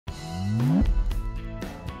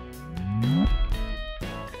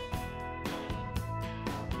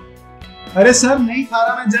अरे सर नहीं खा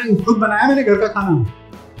रहा मैं जंक, खुद बनाया मैंने घर का खाना।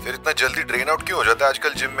 फिर इतना जल्दी ड्रेन आउट क्यों हो जाता है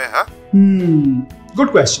आजकल जिम में? हाँ,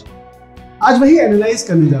 गुड क्वेश्चन। आज वही एनालाइज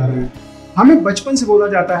करने जा रहे हैं। हमें बचपन से बोला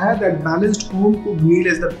जाता है that balanced home cooked meal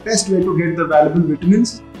is the best way to get the valuable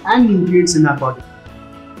vitamins and nutrients in our body.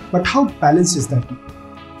 But how balanced is that?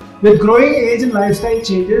 With growing age and lifestyle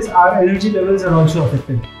changes, our energy levels are also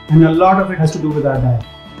affected, and a lot of it has to do with our diet.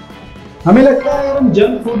 हमें लगता है अगर हम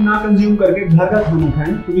junk food ना consume करके घर का खाना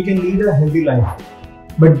खाएं तो we can lead a healthy life.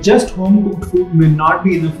 But just home cooked food may not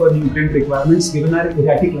be enough for nutrient requirements given our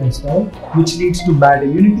erratic lifestyle, which leads to bad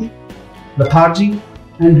immunity, lethargy,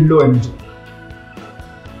 and low energy.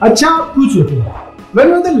 अच्छा, आप खुद सोचो,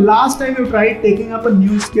 when was the last time you tried taking up a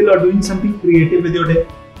new skill or doing something creative with your day?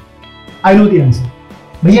 I know the answer.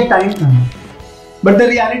 भैया time कहाँ है? But the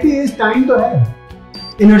reality is time तो है,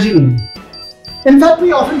 energy नहीं है। In fact,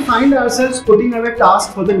 we often find ourselves putting away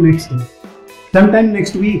tasks for the next day, sometime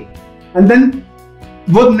next week, and then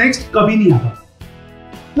वो next कभी नहीं आता।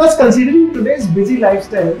 Plus, considering today's busy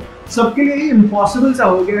lifestyle, सबके लिए ही impossible सा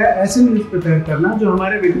हो गया है ऐसे meals prepare करना जो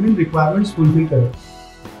हमारे vitamin requirements fulfill करे।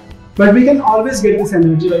 But we can always get this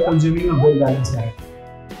energy by consuming a well-balanced diet.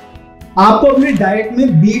 आपको अपने डाइट में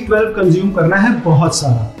B12 कंज्यूम करना है बहुत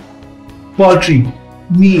सारा। Poultry,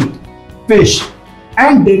 meet, fish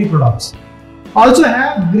and dairy products. Also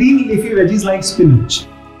have green leafy veggies like spinach.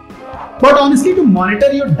 But honestly, to monitor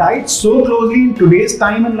your diet so closely in today's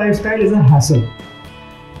time and lifestyle is a hassle.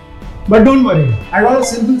 But don't worry, I got a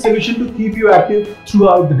simple solution to keep you active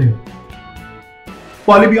throughout the day.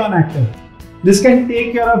 Polybion Active. This can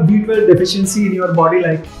take care of B12 deficiency in your body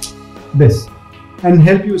like this and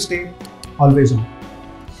help you stay always on.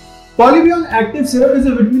 Polybion Active Syrup is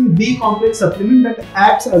a vitamin B complex supplement that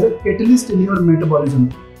acts as a catalyst in your metabolism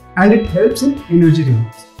and it helps in energy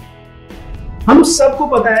release. हम सबको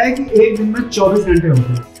पता है कि एक दिन में 24 घंटे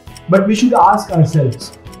होते हैं, but we should ask ourselves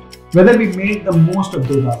whether we made the most of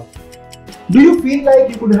those hours. Do you feel like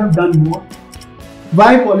you could have done more? Why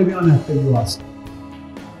Polybion Active, you ask?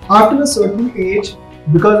 After a certain age,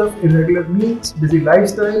 because of irregular meals, busy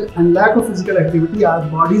lifestyle, and lack of physical activity, our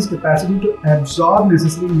body's capacity to absorb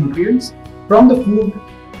necessary nutrients from the food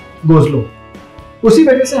goes low. उसी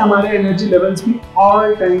वजह से हमारे energy levels भी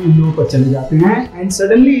all time लो पर चले जाते हैं and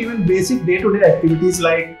suddenly even basic day to day activities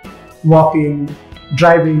like walking,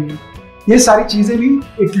 driving, ये सारी चीजें भी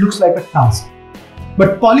it looks like a task.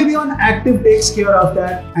 But Polybion Active takes care of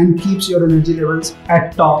that and keeps your energy levels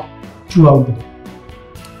at top throughout the day.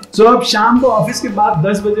 So अब शाम को office के बाद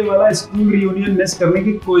 10 बजे वाला स्कूल रियूनियन मिस करने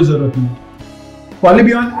की कोई जरूरत नहीं।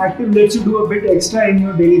 Polybion Active lets you do a bit extra in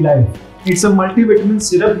your daily life. It's a multivitamin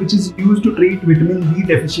syrup which is used to treat vitamin B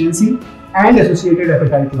deficiency and associated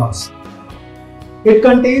appetite loss. It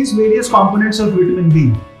contains various components of vitamin B,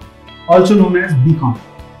 also known as B-comp.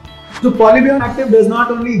 So Polybion Active does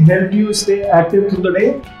not only help you stay active through the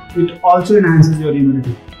day, it also enhances your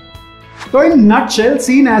immunity. So in nutshell,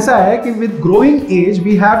 scene ऐसा है कि with growing age,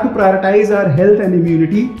 we have to prioritize our health and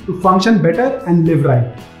immunity to function better and live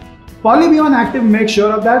right. Polybion Active makes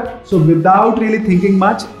sure of that. So without really thinking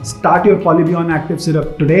much, start your Polybion Active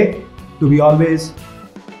syrup today to be always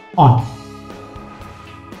on.